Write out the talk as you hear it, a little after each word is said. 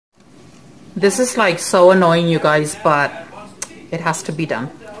This is like so annoying, you guys, but it has to be done.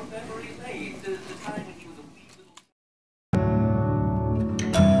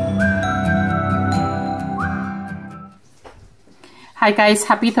 Hi guys,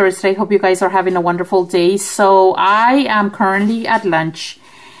 happy Thursday. Hope you guys are having a wonderful day. So I am currently at lunch,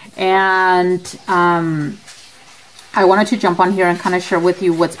 and I wanted to jump on here and kind of share with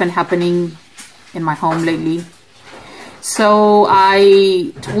you what's been happening in my home lately. So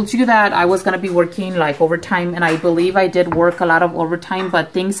I told you that I was going to be working like overtime, and I believe I did work a lot of overtime,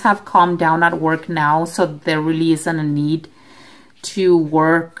 but things have calmed down at work now, so there really isn't a need to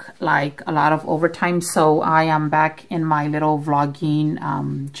work like a lot of overtime. So I am back in my little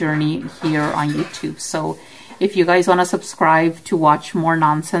vlogging journey here on YouTube. So if you guys want to subscribe to watch more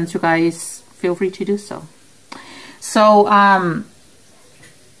nonsense, you guys feel free to do so. So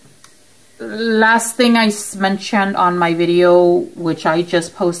last thing I mentioned on my video, which I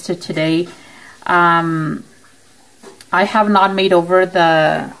just posted today, I have not made over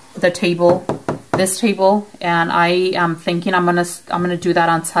the table, this table, and I am thinking I'm gonna do that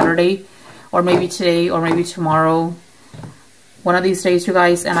on Saturday, or maybe today, or maybe tomorrow, one of these days, you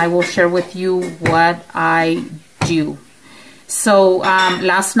guys, and I will share with you what I do. So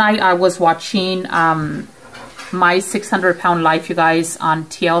last night I was watching my 600-pound life, you guys, on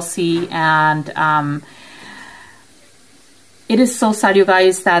TLC, and it is so sad, you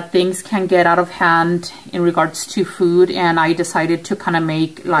guys, that things can get out of hand in regards to food, and I decided to kind of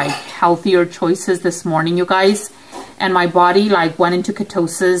make like healthier choices this morning, you guys, and my body like went into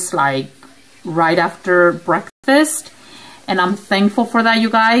ketosis like right after breakfast, and I'm thankful for that, you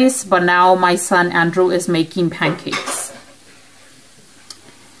guys. But now my son Andrew is making pancakes.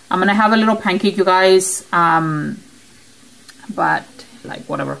 I'm gonna have a little pancake, you guys, but like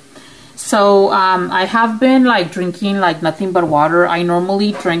whatever. So I have been like drinking like nothing but water. I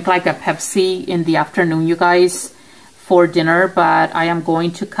normally drink like a Pepsi in the afternoon, you guys, for dinner, but I am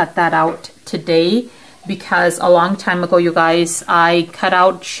going to cut that out today because a long time ago, you guys, I cut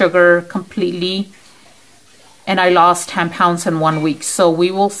out sugar completely and I lost 10 pounds in 1 week. So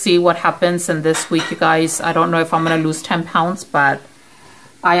we will see what happens in this week, you guys. I don't know if I'm gonna lose 10 pounds, but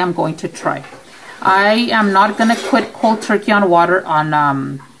I am going to try. I am not gonna quit cold turkey on water,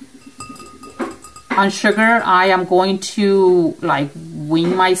 on sugar. I am going to like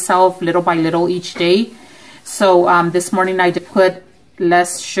wean myself little by little each day. So this morning I did put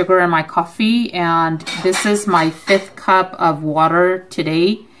less sugar in my coffee, and this is my 5th cup of water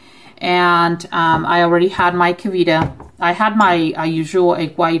today. And I already had my Kevita. I had my usual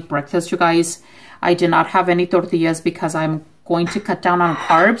egg white breakfast, you guys. I did not have any tortillas because I'm going to cut down on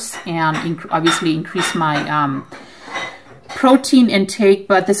carbs and obviously increase my protein intake.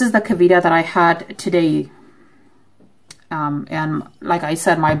 But this is the Kevita that I had today, and like I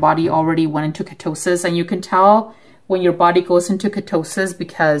said, my body already went into ketosis, and you can tell when your body goes into ketosis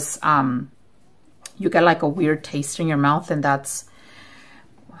because you get like a weird taste in your mouth, and that's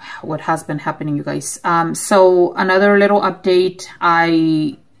what has been happening, you guys. So another little update,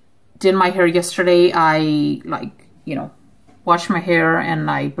 I did my hair yesterday. I washed my hair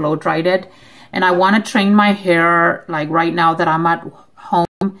and I blow dried it, and I want to train my hair like right now that I'm at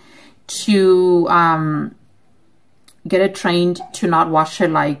home to get it trained to not wash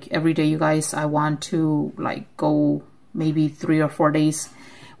it like every day, you guys. I want to like go maybe 3 or 4 days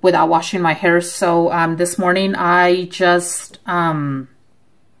without washing my hair. So this morning I just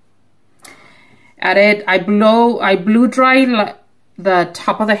added, I blew dry the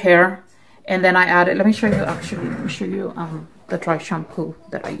top of the hair, and then I added, let me show you the dry shampoo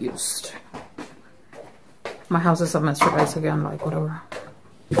that I used. My house is a mess, you guys, again, like whatever.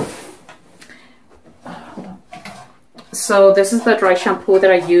 Hold on. So this is the dry shampoo that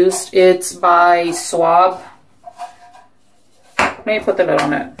I used. It's by Swab. Let me put the lid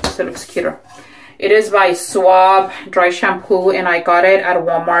on it so it looks cuter. It is by Swab dry shampoo, and I got it at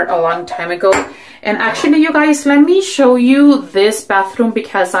Walmart a long time ago. And actually, you guys, let me show you this bathroom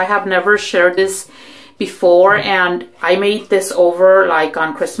because I have never shared this before, and I made this over like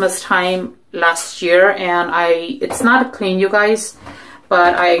on Christmas time last year, and it's not clean, you guys,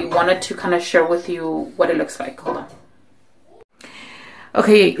 but I wanted to kind of share with you what it looks like. Hold on.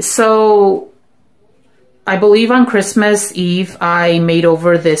 Okay, so I believe on Christmas Eve I made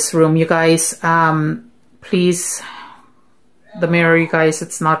over this room, you guys. Please, the mirror, you guys,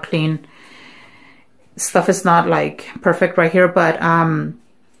 it's not clean. Stuff is not like perfect right here, but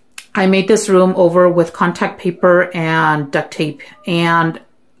I made this room over with contact paper and duct tape, and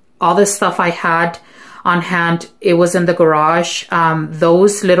all this stuff I had on hand, it was in the garage.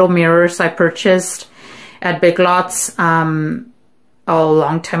 Those little mirrors I purchased at Big Lots, a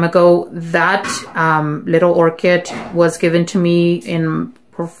long time ago. That little orchid was given to me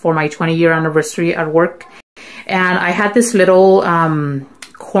for my 20-year anniversary at work. And I had this little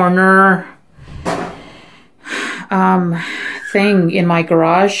corner thing in my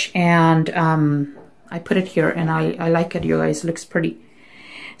garage, and I put it here, and I like it, you guys. It looks pretty.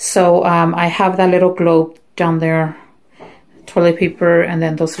 So I have that little globe down there, toilet paper, and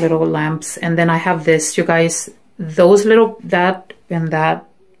then those little lamps. And then I have this, you guys. Those little, that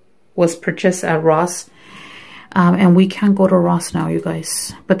was purchased at Ross. And we can't go to Ross now, you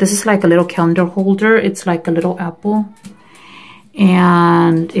guys. But this is like a little calendar holder. It's like a little apple.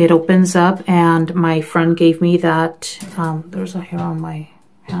 And it opens up, and my friend gave me that. There's a hair on my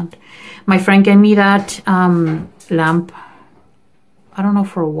hand. My friend gave me that lamp. I don't know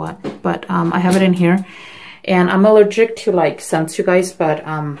for what, but I have it in here. And I'm allergic to like scents, you guys, but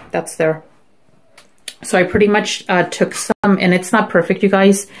that's there. So I pretty much took some, and it's not perfect, you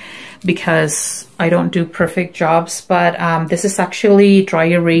guys, because I don't do perfect jobs, but this is actually dry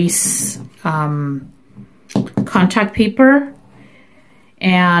erase contact paper,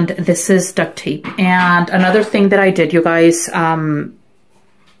 and this is duct tape. And another thing that I did, you guys,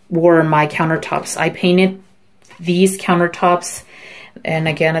 were my countertops. I painted these countertops, and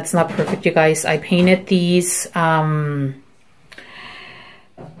again, it's not perfect, you guys. I painted these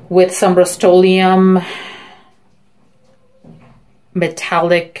with some Rust-Oleum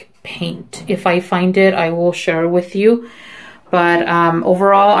metallic paint. If I find it, I will share it with you. But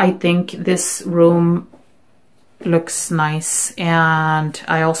overall, I think this room looks nice. And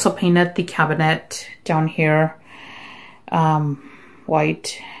I also painted the cabinet down here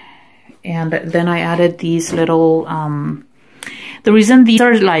white. And then I added these little, the reason these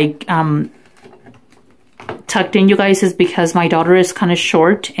are like tucked in, you guys, is because my daughter is kind of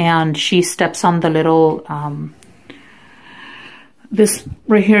short, and she steps on the little, this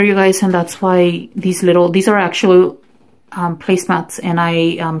right here, you guys, and that's why these are actually placemats, and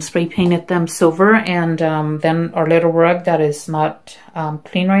I spray painted them silver. And then our little rug that is not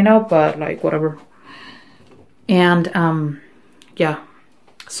clean right now, but like whatever. And yeah,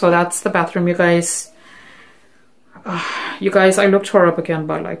 so that's the bathroom, you guys. You guys, I looked her up again,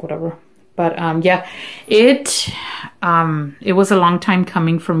 but like whatever. But yeah, it was a long time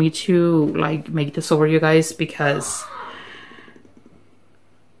coming for me to like make this over, you guys, because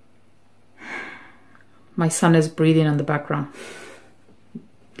my son is breathing in the background.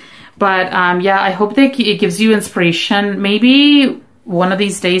 But yeah, I hope that it gives you inspiration. Maybe one of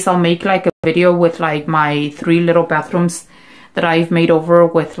these days I'll make like a video with like my 3 little bathrooms that I've made over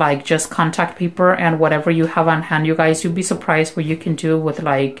with like just contact paper and whatever you have on hand, you guys. You'll be surprised what you can do with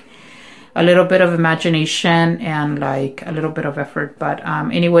like a little bit of imagination and like a little bit of effort. But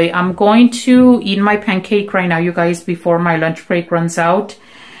anyway, I'm going to eat my pancake right now, you guys, before my lunch break runs out.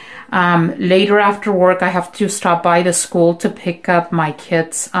 Later after work, I have to stop by the school to pick up my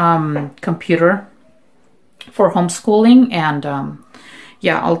kid's computer for homeschooling. And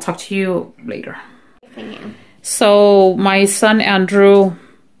yeah, I'll talk to you later. So my son Andrew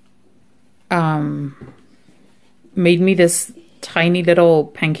made me this tiny little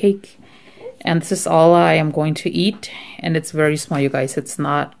pancake, and this is all I am going to eat. And it's very small, you guys. It's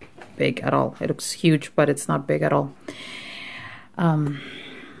not big at all. It looks huge, but it's not big at all.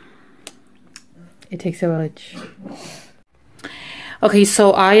 It takes a village. Okay,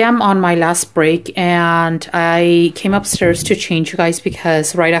 so I am on my last break, and I came upstairs to change, you guys,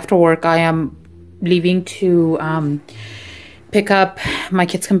 because right after work I am leaving to pick up my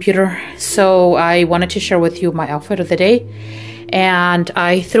kid's computer. So I wanted to share with you my outfit of the day, and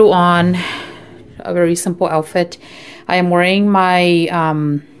I threw on a very simple outfit. I am wearing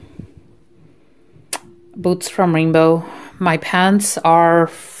my boots from Rainbow. My pants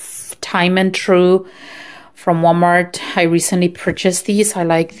are Time and True from Walmart. I recently purchased these. I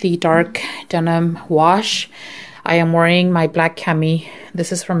like the dark denim wash. I am wearing my black cami.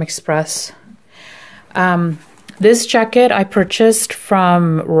 This is from Express. This jacket I purchased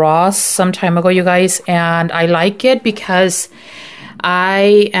from Ross some time ago, you guys, and I like it because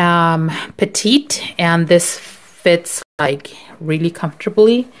I am petite and this fits like really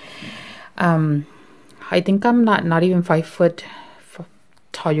comfortably. I think I'm not even 5 foot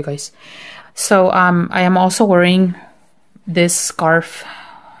tall, you guys. So I am also wearing this scarf,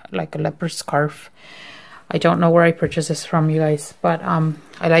 like a leopard scarf. I don't know where I purchased this from, you guys, but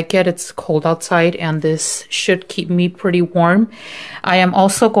I like it. It's cold outside, and this should keep me pretty warm. I am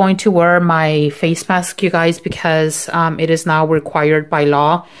also going to wear my face mask, you guys, because it is now required by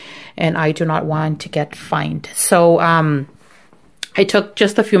law, and I do not want to get fined. So I took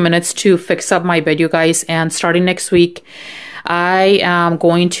just a few minutes to fix up my bed, you guys, and starting next week, I am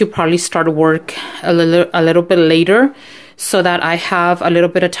going to probably start work a little bit later so that I have a little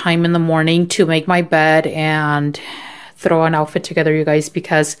bit of time in the morning to make my bed and throw an outfit together, you guys,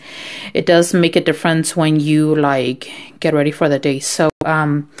 because it does make a difference when you like get ready for the day. So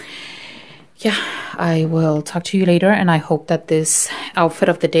yeah, I will talk to you later, and I hope that this outfit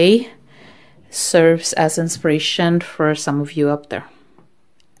of the day serves as inspiration for some of you out there.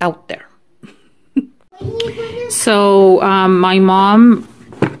 So my mom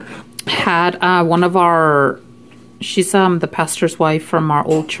had one of our, she's the pastor's wife from our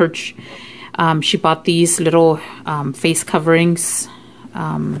old church. She bought these little face coverings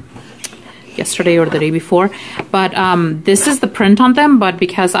yesterday or the day before, but this is the print on them. But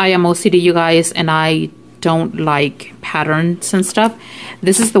because I am OCD, you guys, and I don't like patterns and stuff,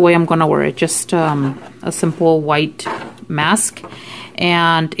 this is the way I'm gonna wear it. Just a simple white mask,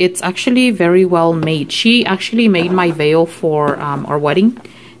 and it's actually very well made. She actually made my veil for our wedding,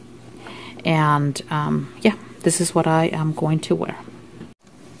 and yeah, this is what I am going to wear.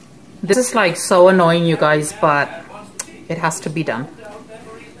 This is like so annoying, you guys, but it has to be done.